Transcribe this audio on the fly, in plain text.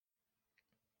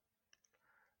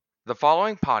The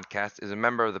following podcast is a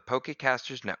member of the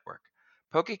Pokecasters Network.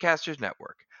 Pokecasters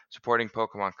Network, supporting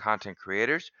Pokemon content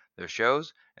creators, their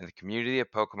shows, and the community of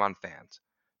Pokemon fans.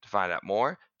 To find out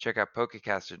more, check out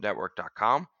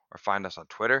PokecastersNetwork.com or find us on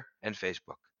Twitter and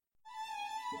Facebook.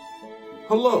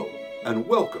 Hello, and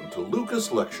welcome to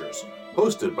Lucas Lectures,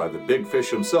 hosted by the big fish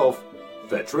himself,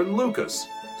 Veteran Lucas.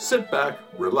 Sit back,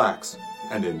 relax,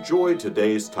 and enjoy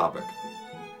today's topic.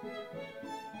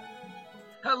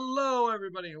 Hello,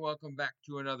 everybody, and welcome back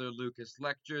to another Lucas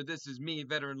Lecture. This is me,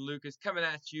 Veteran Lucas, coming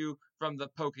at you from the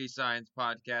Poke Science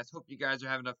Podcast. Hope you guys are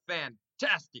having a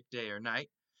fantastic day or night.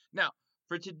 Now,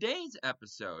 for today's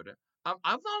episode,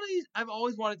 I've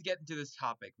always wanted to get into this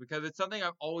topic because it's something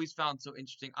I've always found so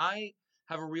interesting. I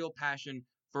have a real passion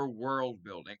for world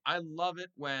building. I love it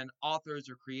when authors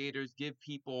or creators give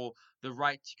people the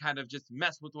right to kind of just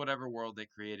mess with whatever world they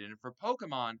created. And for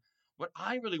Pokemon, what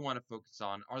I really want to focus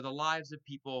on are the lives of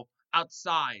people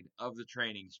outside of the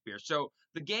training sphere. So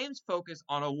the games focus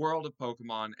on a world of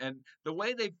Pokemon, and the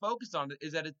way they focus on it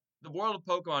is that the world of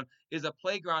Pokemon is a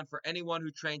playground for anyone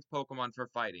who trains Pokemon for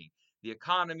fighting. The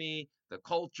economy, the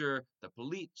culture, the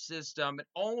police system, it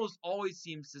almost always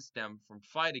seems to stem from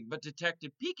fighting. But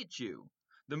Detective Pikachu,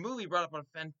 the movie brought up a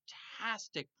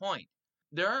fantastic point.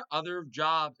 There are other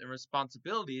jobs and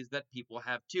responsibilities that people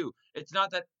have too. It's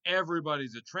not that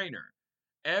everybody's a trainer.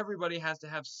 Everybody has to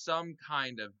have some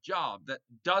kind of job that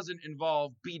doesn't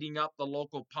involve beating up the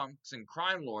local punks and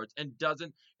crime lords and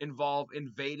doesn't involve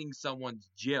invading someone's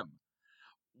gym.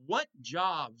 What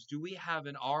jobs do we have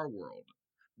in our world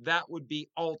that would be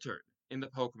altered in the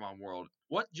Pokemon world?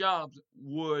 What jobs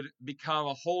would become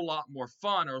a whole lot more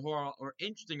fun or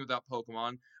interesting without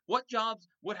Pokemon? What jobs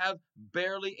would have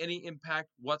barely any impact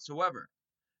whatsoever?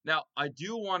 Now, I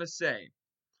do want to say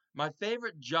my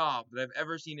favorite job that I've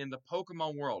ever seen in the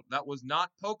Pokemon world that was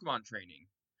not Pokemon training,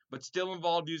 but still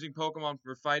involved using Pokemon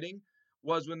for fighting,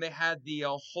 was when they had the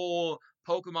whole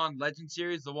Pokemon Legend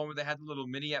series, the one where they had the little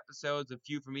mini episodes, a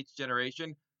few from each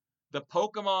generation. The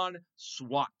Pokemon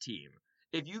SWAT team.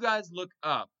 If you guys look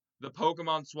up the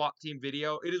Pokemon SWAT team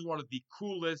video, it is one of the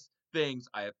coolest things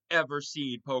I have ever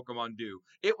seen Pokemon do.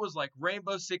 It was like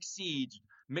Rainbow Six Siege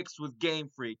mixed with Game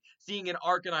Freak, seeing an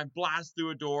Arcanine blast through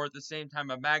a door at the same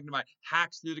time a Magnemite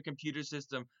hacks through the computer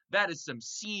system. That is some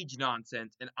Siege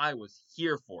nonsense, and I was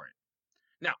here for it.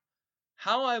 Now,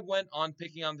 how I went on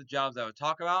picking on the jobs I would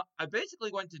talk about, I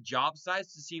basically went to job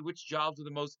sites to see which jobs were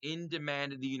the most in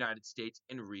demand in the United States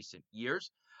in recent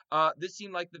years. This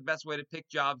seemed like the best way to pick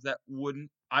jobs that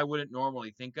I wouldn't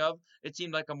normally think of. It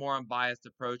seemed like a more unbiased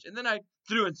approach, and then I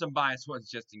threw in some biased ones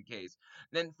just in case.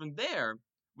 Then from there,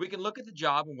 we can look at the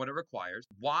job and what it requires,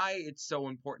 why it's so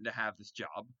important to have this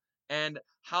job, and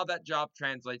how that job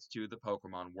translates to the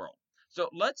Pokemon world. So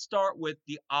let's start with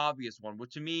the obvious one,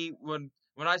 which to me, when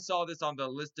I saw this on the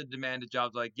list of demanded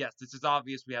jobs, like, yes, this is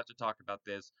obvious. We have to talk about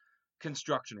this.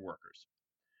 Construction workers.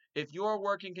 If you are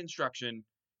working construction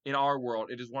in our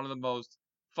world, it is one of the most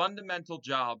fundamental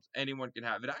jobs anyone can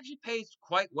have. It actually pays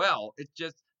quite well. It's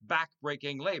just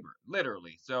back-breaking labor,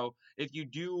 literally. So if you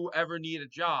do ever need a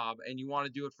job and you want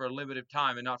to do it for a limited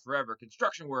time and not forever,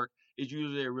 construction work is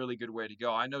usually a really good way to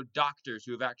go. I know doctors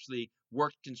who have actually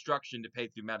worked construction to pay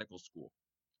through medical school.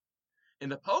 In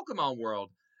the Pokemon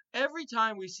world, every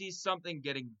time we see something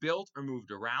getting built or moved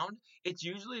around, it's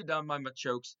usually done by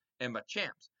Machokes and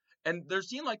Machamps. And they're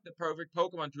seen like the perfect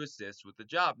Pokemon to assist with the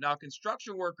job. Now,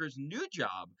 construction workers' new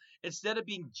job, instead of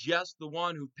being just the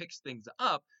one who picks things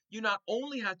up, you not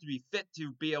only have to be fit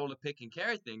to be able to pick and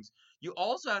carry things, you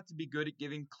also have to be good at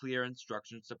giving clear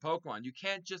instructions to Pokemon. You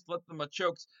can't just let the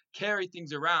Machokes carry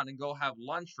things around and go have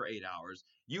lunch for 8 hours.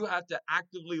 You have to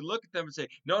actively look at them and say,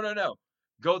 no, no, no,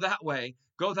 go that way,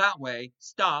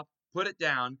 stop, put it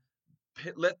down,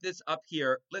 lift this up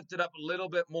here, lift it up a little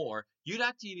bit more. You'd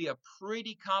have to be a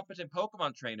pretty competent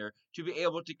Pokemon trainer to be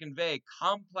able to convey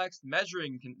complex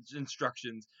measuring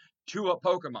instructions to a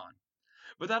Pokemon.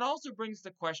 But that also brings the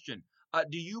question,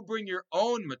 do you bring your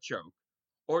own Machoke,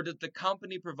 or does the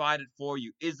company provide it for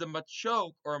you? Is a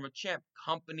Machoke or a Machamp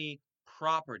company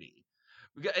property?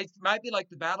 It might be like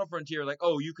the Battle Frontier, like,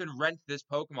 oh, you can rent this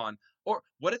Pokemon. Or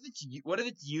what if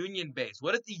it's union based?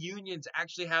 What if the unions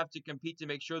actually have to compete to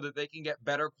make sure that they can get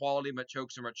better quality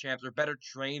Machokes and Machamps or better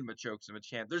trained Machokes and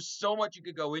Machamps? There's so much you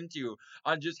could go into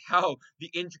on just how the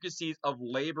intricacies of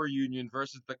labor union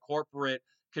versus the corporate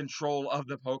control of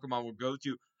the Pokemon would go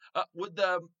to. Would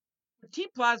Team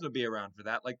Plasma be around for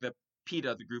that? Like the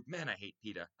PETA, the group. Man, I hate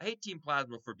PETA. I hate Team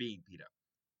Plasma for being PETA.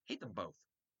 Hate them both.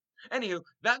 Anywho,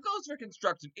 that goes for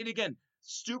construction. And again,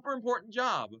 super important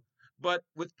job. But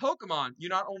with Pokemon, you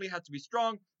not only have to be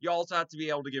strong, you also have to be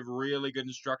able to give really good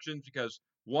instructions because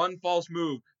one false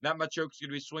move, that Machoke's going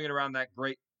to be swinging around that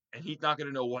grate, and he's not going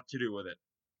to know what to do with it.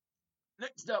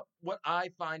 Next up, what I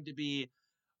find to be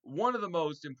one of the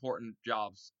most important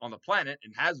jobs on the planet,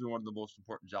 and has been one of the most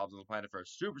important jobs on the planet for a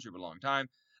super, super long time,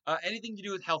 anything to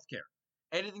do with healthcare.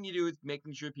 Anything to do with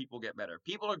making sure people get better.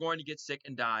 People are going to get sick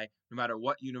and die no matter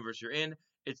what universe you're in.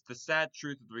 It's the sad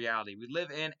truth of the reality we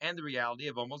live in and the reality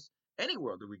of almost any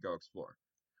world that we go explore.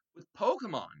 With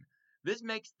Pokemon, this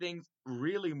makes things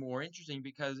really more interesting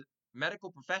because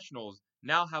medical professionals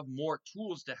now have more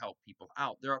tools to help people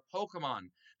out. There are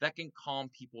Pokemon that can calm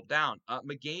people down.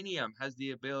 Meganium has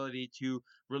the ability to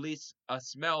release a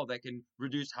smell that can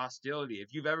reduce hostility.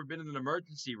 If you've ever been in an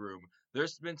emergency room,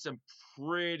 there's been some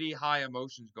pretty high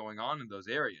emotions going on in those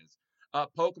areas.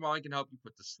 Pokemon can help you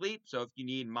put to sleep, so if you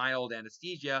need mild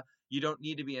anesthesia, you don't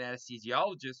need to be an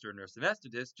anesthesiologist or a nurse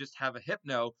anesthetist. Just have a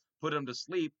hypno, put them to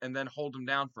sleep, and then hold them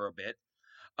down for a bit.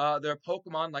 There are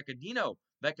Pokemon like a Dino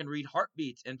that can read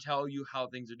heartbeats and tell you how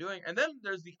things are doing. And then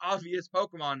there's the obvious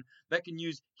Pokemon that can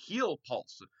use Heal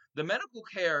Pulse. The medical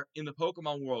care in the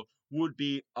Pokemon world would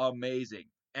be amazing.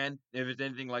 And if it's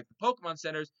anything like the Pokemon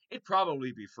centers, it'd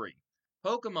probably be free.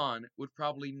 Pokemon would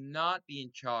probably not be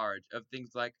in charge of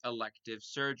things like elective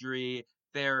surgery,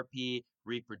 therapy,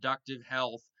 reproductive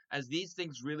health, as these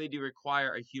things really do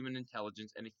require a human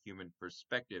intelligence and a human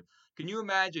perspective. Can you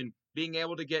imagine being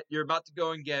able to you're about to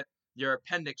go and get your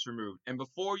appendix removed, and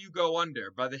before you go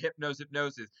under by the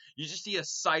hypnosis, you just see a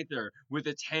scyther with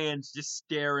its hands just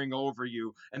staring over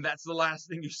you, and that's the last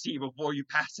thing you see before you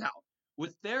pass out.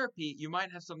 With therapy, you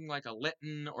might have something like a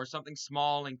Litten or something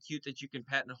small and cute that you can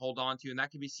pet and hold on to, and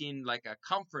that can be seen like a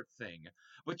comfort thing.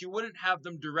 But you wouldn't have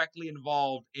them directly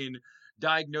involved in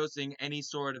diagnosing any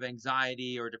sort of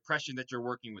anxiety or depression that you're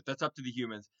working with. That's up to the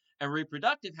humans. And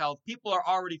reproductive health, people are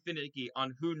already finicky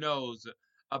on who knows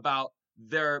about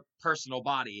their personal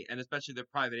body and especially their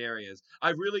private areas.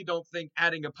 I really don't think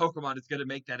adding a Pokemon is going to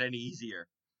make that any easier.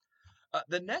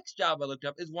 The next job I looked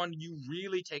up is one you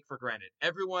really take for granted.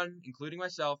 Everyone, including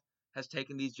myself, has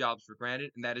taken these jobs for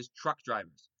granted, and that is truck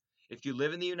drivers. If you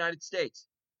live in the United States,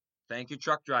 thank you,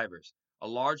 truck drivers. A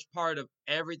large part of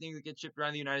everything that gets shipped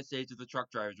around the United States is the truck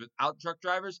drivers. Without truck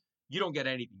drivers, you don't get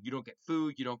anything. You don't get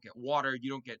food, you don't get water, you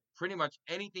don't get pretty much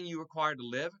anything you require to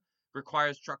live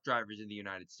requires truck drivers in the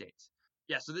United States.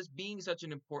 Yeah, so this being such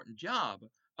an important job,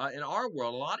 in our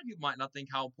world, a lot of people might not think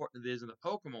how important it is in the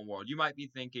Pokemon world. You might be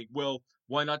thinking, well,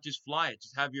 why not just fly it?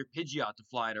 Just have your Pidgeot to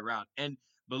fly it around. And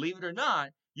believe it or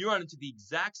not, you run into the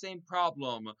exact same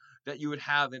problem that you would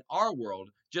have in our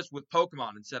world, just with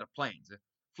Pokemon instead of planes.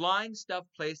 Flying stuff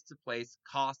place to place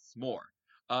costs more.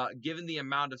 Given the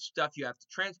amount of stuff you have to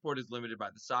transport is limited by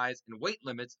the size and weight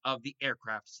limits of the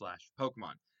aircraft /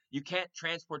 Pokemon. You can't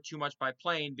transport too much by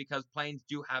plane because planes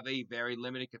do have a very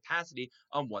limited capacity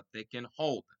on what they can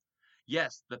hold.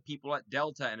 Yes, the people at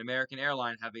Delta and American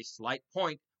Airlines have a slight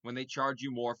point when they charge you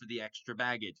more for the extra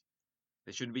baggage.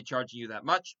 They shouldn't be charging you that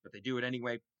much, but they do it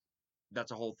anyway.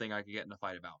 That's a whole thing I could get in a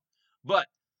fight about. But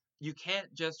you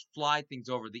can't just fly things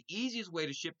over. The easiest way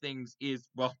to ship things is,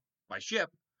 well, by ship.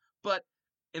 But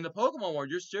in the Pokemon world,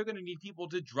 you're still going to need people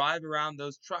to drive around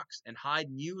those trucks and hide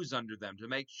news under them to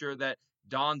make sure that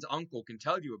Don's uncle can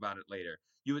tell you about it later.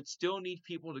 You would still need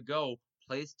people to go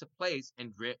place to place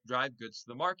and drive goods to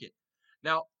the market.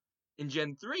 Now, in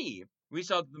Gen 3, we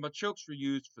saw that the Machokes were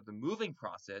used for the moving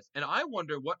process, and I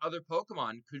wonder what other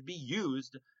Pokemon could be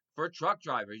used for truck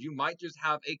drivers. You might just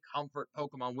have a comfort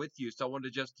Pokemon with you, someone to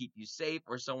just keep you safe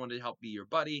or someone to help be your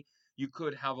buddy. You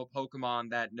could have a Pokemon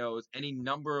that knows any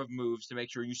number of moves to make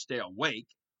sure you stay awake.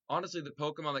 Honestly, the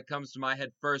Pokemon that comes to my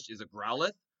head first is a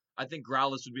Growlithe. I think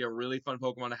Growlithe would be a really fun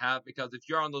Pokemon to have because if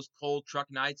you're on those cold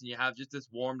truck nights and you have just this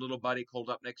warm little buddy cold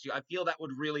up next to you, I feel that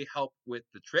would really help with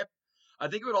the trip. I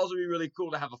think it would also be really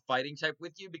cool to have a fighting type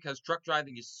with you because truck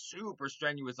driving is super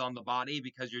strenuous on the body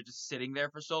because you're just sitting there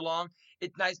for so long.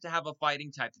 It's nice to have a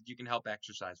fighting type that you can help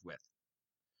exercise with.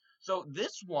 So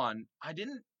this one, I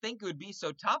didn't think it would be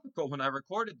so topical when I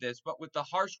recorded this, but with the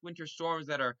harsh winter storms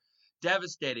that are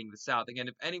devastating the South, again,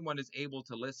 if anyone is able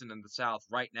to listen in the South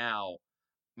right now,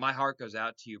 my heart goes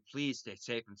out to you. Please stay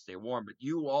safe and stay warm. But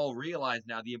you all realize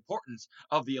now the importance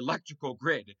of the electrical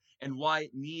grid and why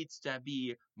it needs to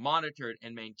be monitored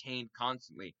and maintained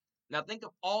constantly. Now think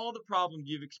of all the problems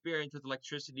you've experienced with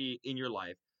electricity in your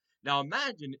life. Now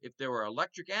imagine if there were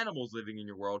electric animals living in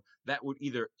your world that would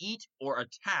either eat or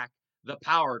attack the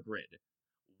power grid.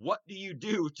 What do you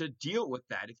do to deal with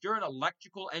that? If you're an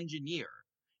electrical engineer,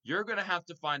 you're going to have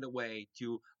to find a way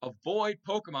to avoid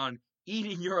Pokemon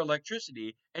eating your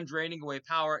electricity and draining away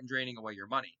power and draining away your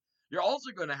money. You're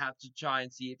also going to have to try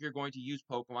and see if you're going to use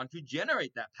Pokemon to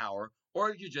generate that power,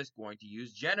 or if you're just going to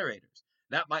use generators.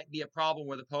 That might be a problem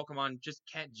where the Pokemon just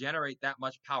can't generate that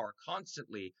much power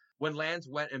constantly. When Lance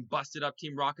went and busted up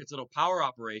Team Rocket's little power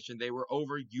operation, they were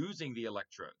overusing the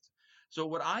electrodes. So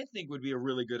what I think would be a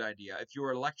really good idea, if you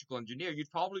were an electrical engineer,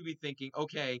 you'd probably be thinking,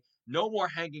 okay, no more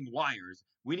hanging wires.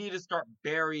 We need to start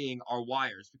burying our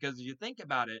wires, because if you think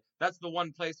about it, that's the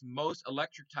one place most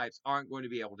electric types aren't going to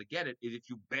be able to get it, is if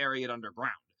you bury it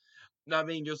underground. I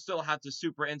mean, you'll still have to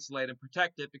super insulate and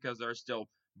protect it because there are still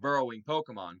burrowing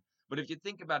Pokemon. But if you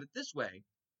think about it this way,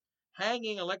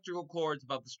 hanging electrical cords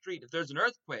above the street, if there's an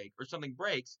earthquake or something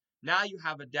breaks, now you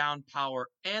have a down power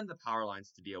and the power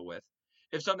lines to deal with.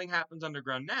 If something happens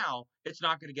underground now, it's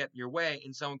not going to get in your way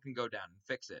and someone can go down and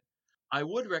fix it. I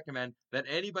would recommend that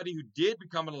anybody who did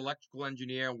become an electrical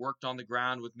engineer and worked on the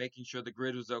ground with making sure the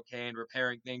grid was okay and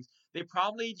repairing things, they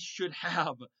probably should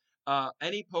have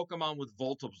any Pokemon with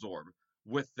Volt Absorb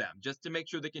with them, just to make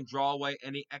sure they can draw away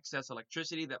any excess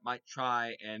electricity that might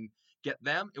try and get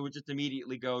them. It would just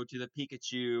immediately go to the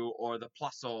Pikachu or the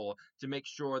Plusle to make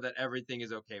sure that everything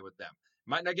is okay with them.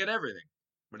 Might not get everything,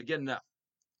 but get enough.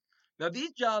 Now,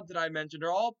 these jobs that I mentioned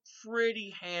are all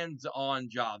pretty hands-on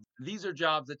jobs. These are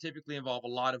jobs that typically involve a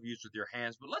lot of use with your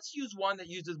hands, but let's use one that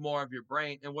uses more of your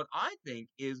brain, and what I think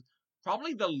is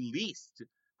probably the least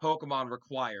Pokemon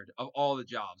required of all the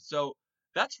jobs. So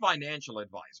that's financial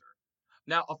advisor.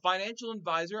 Now, a financial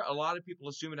advisor, a lot of people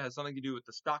assume it has something to do with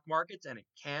the stock markets, and it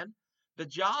can. The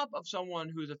job of someone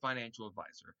who's a financial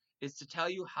advisor is to tell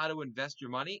you how to invest your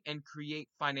money and create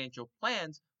financial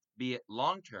plans, be it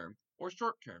long-term or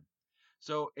short-term.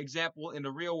 So, example, in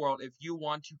the real world, if you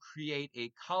want to create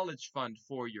a college fund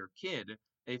for your kid,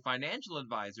 a financial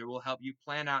advisor will help you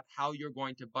plan out how you're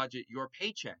going to budget your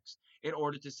paychecks in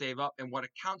order to save up and what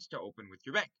accounts to open with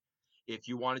your bank. If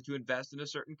you wanted to invest in a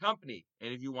certain company,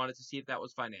 and if you wanted to see if that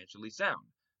was financially sound,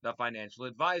 the financial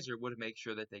advisor would make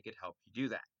sure that they could help you do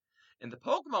that. In the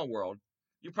Pokemon world,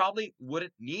 you probably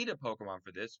wouldn't need a Pokemon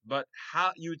for this, but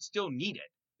you would still need it.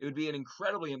 It would be an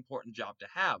incredibly important job to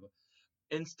have.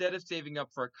 Instead of saving up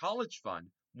for a college fund,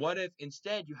 what if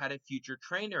instead you had a future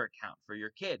trainer account for your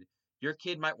kid? Your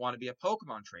kid might want to be a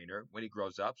Pokemon trainer when he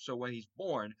grows up, so when he's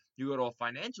born, you go to a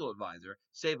financial advisor,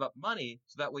 save up money,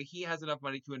 so that way he has enough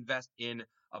money to invest in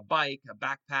a bike, a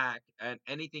backpack, and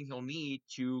anything he'll need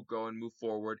to go and move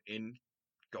forward in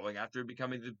going after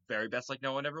becoming the very best like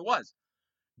no one ever was.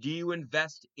 Do you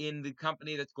invest in the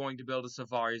company that's going to build a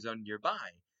Safari Zone nearby?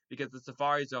 Because the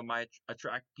Safari Zone might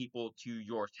attract people to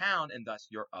your town and thus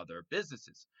your other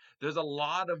businesses. There's a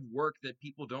lot of work that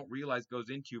people don't realize goes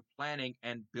into planning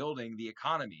and building the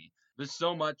economy. There's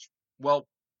so much, well,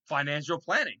 financial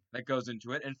planning that goes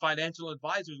into it, and financial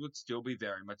advisors would still be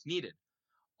very much needed.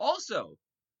 Also,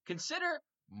 consider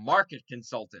market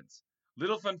consultants.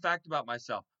 Little fun fact about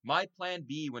myself, my plan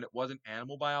B when it wasn't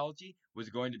animal biology was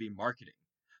going to be marketing.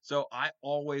 So I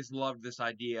always loved this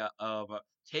idea of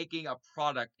taking a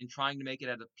product and trying to make it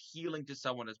as appealing to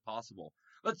someone as possible.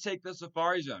 Let's take the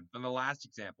Safari Zone from the last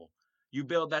example. You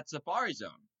build that Safari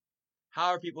Zone. How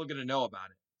are people going to know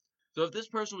about it? So if this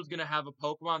person was going to have a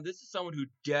Pokemon, this is someone who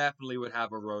definitely would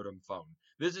have a Rotom phone.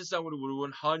 This is someone who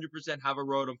would 100% have a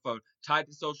Rotom phone tied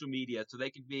to social media so they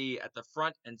can be at the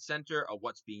front and center of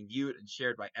what's being viewed and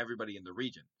shared by everybody in the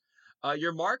region.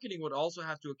 Your marketing would also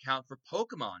have to account for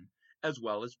Pokemon as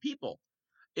well as people.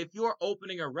 If you're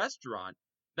opening a restaurant,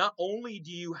 not only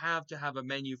do you have to have a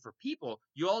menu for people,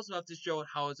 you also have to show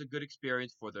how it's a good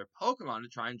experience for their Pokemon to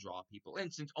try and draw people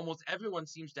in. Since almost everyone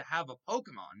seems to have a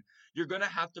Pokemon, you're going to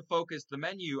have to focus the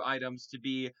menu items to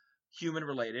be human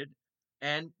related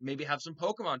and maybe have some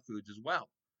Pokemon foods as well.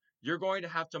 You're going to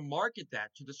have to market that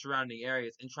to the surrounding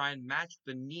areas and try and match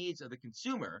the needs of the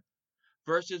consumer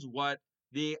versus what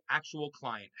the actual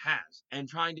client has. And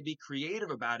trying to be creative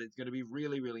about it is going to be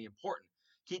really, really important.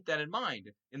 Keep that in mind.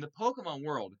 In the Pokemon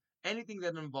world, anything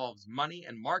that involves money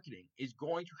and marketing is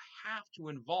going to have to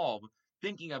involve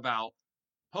thinking about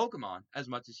Pokemon as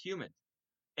much as humans.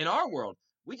 In our world,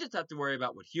 we just have to worry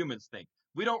about what humans think.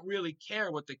 We don't really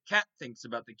care what the cat thinks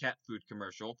about the cat food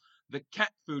commercial. The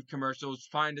cat food commercial is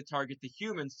trying to target the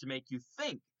humans to make you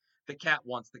think the cat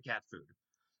wants the cat food.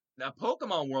 Now,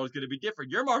 Pokemon world is going to be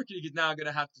different. Your marketing is now going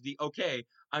to have to be, okay,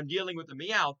 I'm dealing with a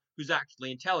Meowth who's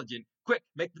actually intelligent. Quick,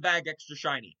 make the bag extra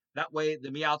shiny. That way, the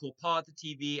Meowth will paw at the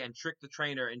TV and trick the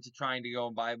trainer into trying to go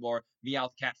and buy more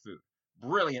Meowth cat food.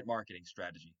 Brilliant marketing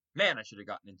strategy. Man, I should have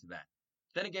gotten into that.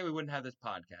 Then again, we wouldn't have this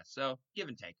podcast, so give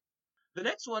and take. The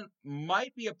next one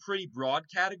might be a pretty broad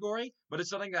category, but it's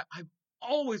something that I've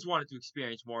always wanted to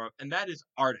experience more of, and that is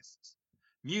artists.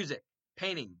 Music,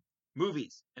 painting,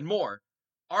 movies, and more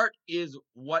Art is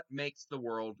what makes the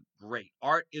world great.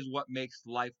 Art is what makes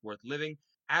life worth living.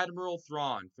 Admiral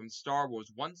Thrawn from Star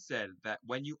Wars once said that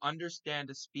when you understand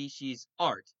a species'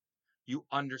 art, you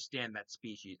understand that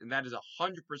species. And that is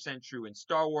 100% true in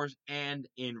Star Wars and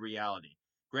in reality.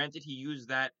 Granted, he used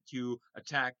that to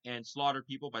attack and slaughter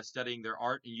people by studying their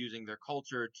art and using their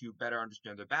culture to better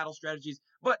understand their battle strategies,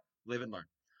 but live and learn.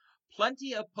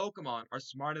 Plenty of Pokemon are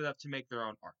smart enough to make their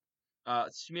own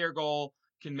art. Smeargle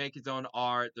can make his own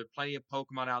art. There are plenty of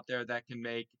Pokemon out there that can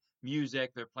make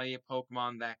music. There are plenty of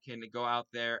Pokemon that can go out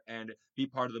there and be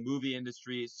part of the movie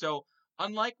industry. So,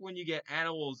 unlike when you get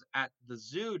animals at the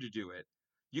zoo to do it,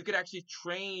 you could actually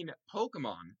train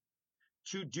Pokemon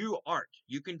to do art.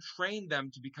 You can train them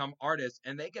to become artists,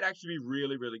 and they could actually be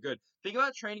really, really good. Think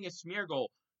about training a Smeargle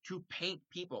to paint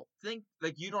people. Think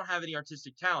like you don't have any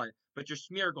artistic talent, but your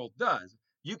Smeargle does.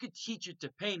 You could teach it to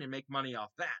paint and make money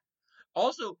off that.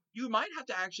 Also, you might have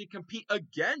to actually compete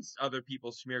against other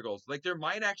people's Smeargles. Like there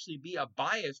might actually be a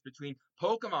bias between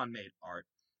Pokemon made art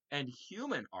and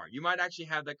human art. You might actually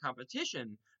have that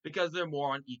competition because they're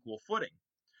more on equal footing.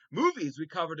 Movies we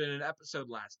covered in an episode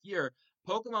last year,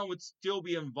 Pokemon would still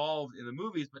be involved in the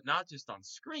movies, but not just on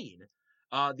screen.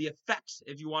 The effects,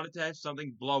 if you wanted to have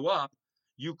something blow up,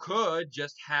 you could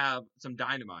just have some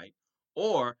dynamite,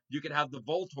 or you could have the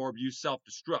Voltorb use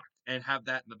self-destruct and have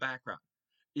that in the background.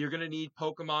 You're going to need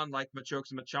Pokemon like Machoke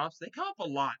and Machamps. They come up a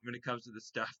lot when it comes to this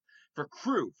stuff. For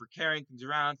crew, for carrying things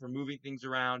around, for moving things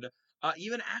around,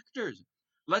 even actors.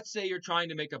 Let's say you're trying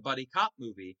to make a buddy cop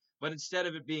movie, but instead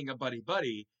of it being a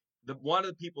buddy, one of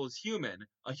the people is human,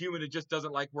 a human who just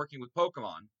doesn't like working with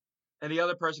Pokemon, and the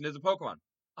other person is a Pokemon.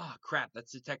 Oh, crap,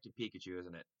 that's Detective Pikachu,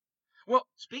 isn't it? Well,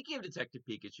 speaking of Detective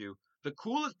Pikachu, the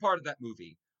coolest part of that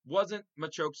movie wasn't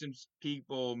Machoke's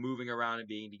people moving around and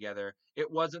being together. It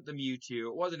wasn't the Mewtwo.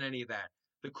 It wasn't any of that.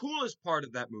 The coolest part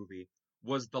of that movie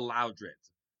was the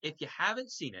Loudreds. If you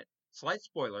haven't seen it, slight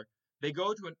spoiler, they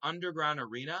go to an underground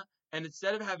arena, and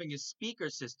instead of having a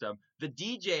speaker system, the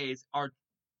DJs are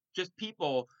just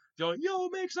people going, yo,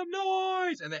 make some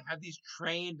noise! And they have these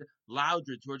trained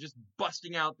Loudreds who are just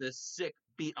busting out this sick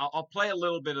beat. I'll play a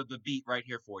little bit of the beat right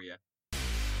here for you.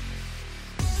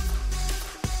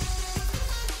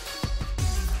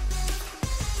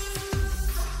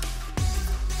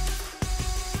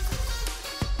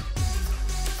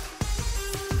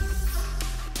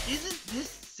 Isn't this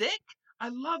sick? I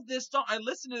love this song. I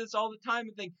listen to this all the time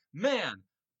and think, man,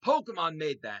 Pokemon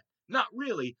made that. Not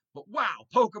really, but wow,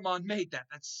 Pokemon made that.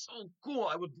 That's so cool.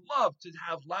 I would love to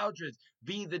have Loudreds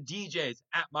be the DJs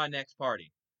at my next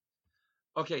party.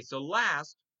 Okay, so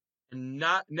last and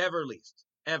never least,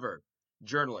 ever,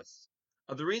 journalists.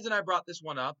 The reason I brought this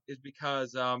one up is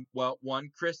because, well, one,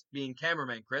 Chris being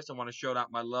cameraman Chris, I want to shout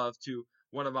out my love to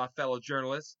one of my fellow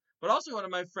journalists, but also one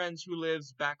of my friends who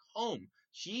lives back home.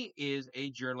 She is a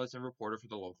journalist and reporter for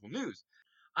the local news.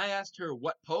 I asked her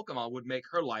what Pokemon would make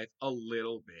her life a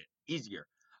little bit easier.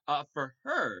 For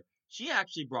her, she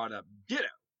actually brought up Ditto.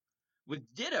 With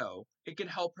Ditto, it can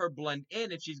help her blend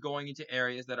in if she's going into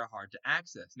areas that are hard to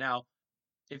access. Now,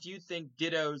 if you think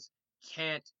Dittos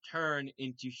can't turn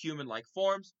into human-like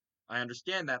forms, I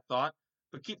understand that thought,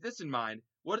 but keep this in mind.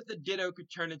 What if the Ditto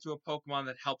could turn into a Pokemon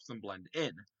that helps them blend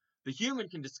in? The human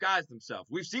can disguise themselves.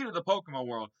 We've seen in the Pokemon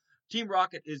world, Team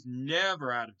Rocket is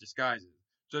never out of disguises.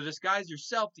 So disguise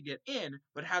yourself to get in,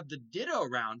 but have the Ditto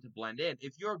around to blend in.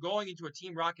 If you're going into a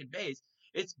Team Rocket base,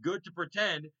 it's good to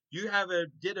pretend you have a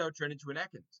Ditto turn into an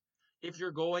Ekans. If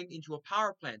you're going into a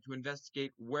power plant to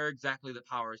investigate where exactly the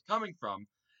power is coming from,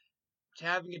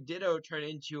 having a Ditto turn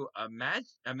into a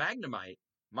Magnemite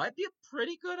might be a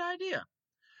pretty good idea.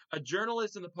 A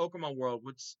journalist in the Pokemon world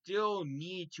would still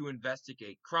need to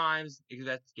investigate crimes,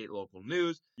 investigate local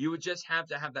news. You would just have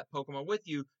to have that Pokemon with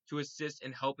you to assist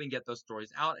in helping get those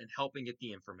stories out and helping get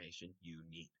the information you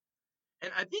need.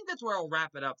 And I think that's where I'll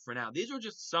wrap it up for now. These are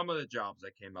just some of the jobs I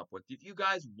came up with. If you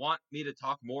guys want me to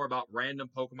talk more about random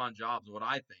Pokemon jobs and what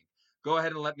I think, go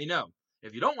ahead and let me know.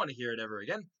 If you don't want to hear it ever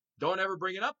again, don't ever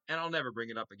bring it up, and I'll never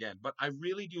bring it up again. But I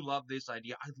really do love this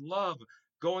idea. I love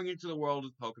going into the world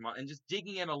of Pokemon and just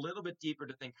digging in a little bit deeper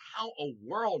to think how a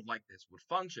world like this would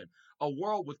function. A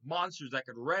world with monsters that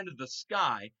could rend the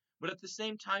sky, but at the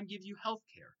same time give you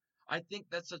healthcare. I think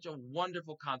that's such a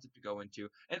wonderful concept to go into.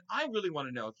 And I really want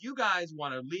to know, if you guys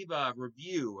want to leave a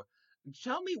review,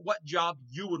 tell me what job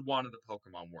you would want in the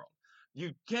Pokemon world.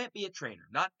 You can't be a trainer.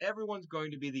 Not everyone's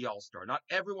going to be the All-Star. Not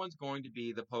everyone's going to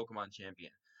be the Pokemon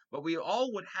champion. But we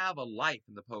all would have a life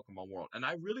in the Pokemon world. And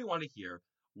I really want to hear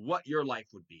what your life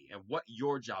would be and what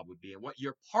your job would be and what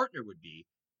your partner would be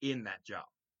in that job.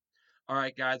 All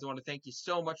right, guys, I want to thank you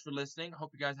so much for listening. I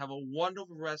hope you guys have a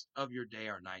wonderful rest of your day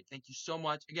or night. Thank you so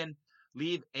much. Again,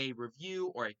 leave a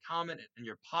review or a comment in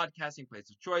your podcasting place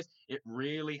of choice. It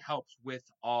really helps with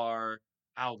our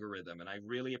algorithm, and I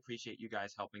really appreciate you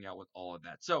guys helping out with all of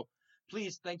that. So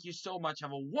please, thank you so much.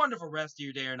 Have a wonderful rest of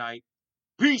your day or night.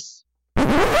 Peace!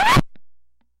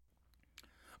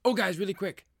 Oh, guys, really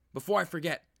quick, before I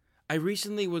forget, I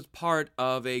recently was part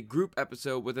of a group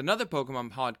episode with another Pokemon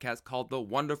podcast called The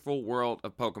Wonderful World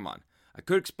of Pokemon. I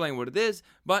could explain what it is,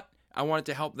 but I wanted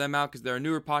to help them out because they're a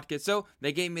newer podcast, so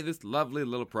they gave me this lovely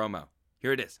little promo.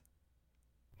 Here it is.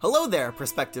 Hello there,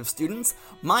 prospective students.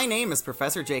 My name is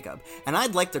Professor Jacob, and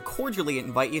I'd like to cordially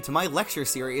invite you to my lecture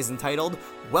series entitled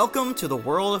Welcome to the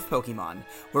World of Pokemon,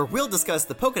 where we'll discuss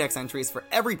the Pokedex entries for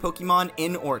every Pokemon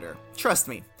in order. Trust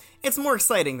me, it's more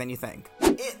exciting than you think.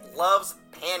 It loves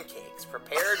pancakes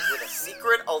prepared with a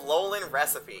secret Alolan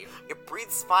recipe. It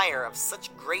breathes fire of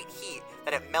such great heat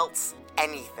that it melts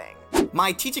anything.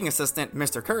 My teaching assistant,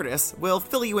 Mr. Curtis, will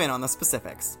fill you in on the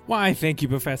specifics. Why, thank you,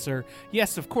 Professor.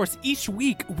 Yes, of course, each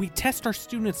week we test our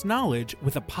students' knowledge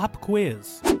with a pop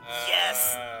quiz.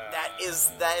 Yes,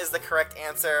 that is the correct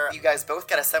answer. You guys both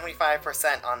got a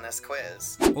 75% on this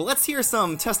quiz. Well, let's hear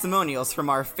some testimonials from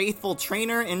our faithful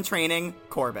trainer in training,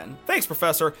 Corbin. Thanks,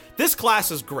 Professor. This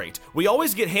class is great. We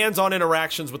always get hands-on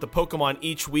interactions with the Pokemon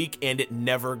each week, and it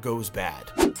never goes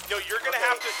bad. Yo, you're gonna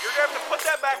have to put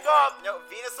that back up. No,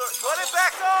 Venusaur, Put it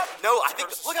back up. No, I think,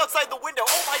 look outside the window.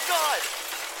 Oh my god!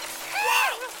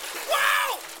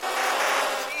 Wow!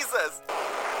 Jesus!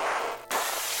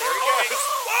 There he goes.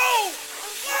 Whoa!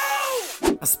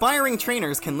 Whoa! Aspiring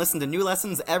trainers can listen to new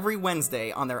lessons every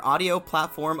Wednesday on their audio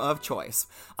platform of choice.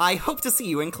 I hope to see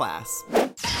you in class.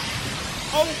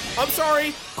 Oh, I'm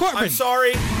sorry. Corbin. I'm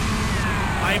sorry.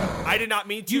 I did not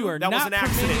mean to. You are that was not an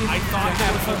accident. permitted I thought to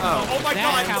that have was. Oh my that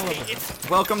god! caliber. It's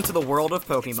Welcome to the world of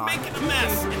Pokemon. making a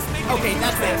mess. It's making Okay, a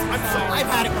that's mess. it. I'm sorry. I've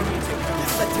had it from you two.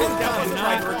 This is the 10th time I'm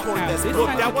trying to record this. This Look,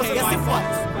 time that you wasn't take my my fault.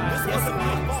 fault. This wasn't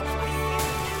my fault.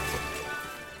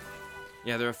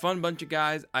 Yeah, they're a fun bunch of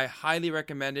guys. I highly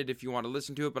recommend it if you want to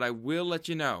listen to it, but I will let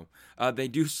you know, they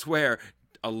do swear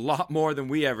a lot more than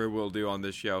we ever will do on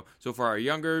this show. So for our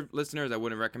younger listeners, I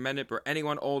wouldn't recommend it. For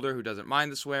anyone older who doesn't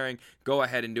mind the swearing, go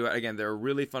ahead and do it. Again, they're a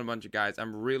really fun bunch of guys.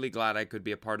 I'm really glad I could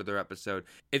be a part of their episode.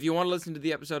 If you want to listen to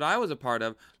the episode I was a part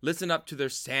of, listen up to their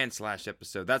Sandslash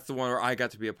episode. That's the one where I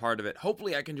got to be a part of it.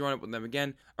 Hopefully I can join up with them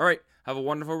again. All right, have a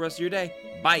wonderful rest of your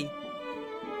day. Bye.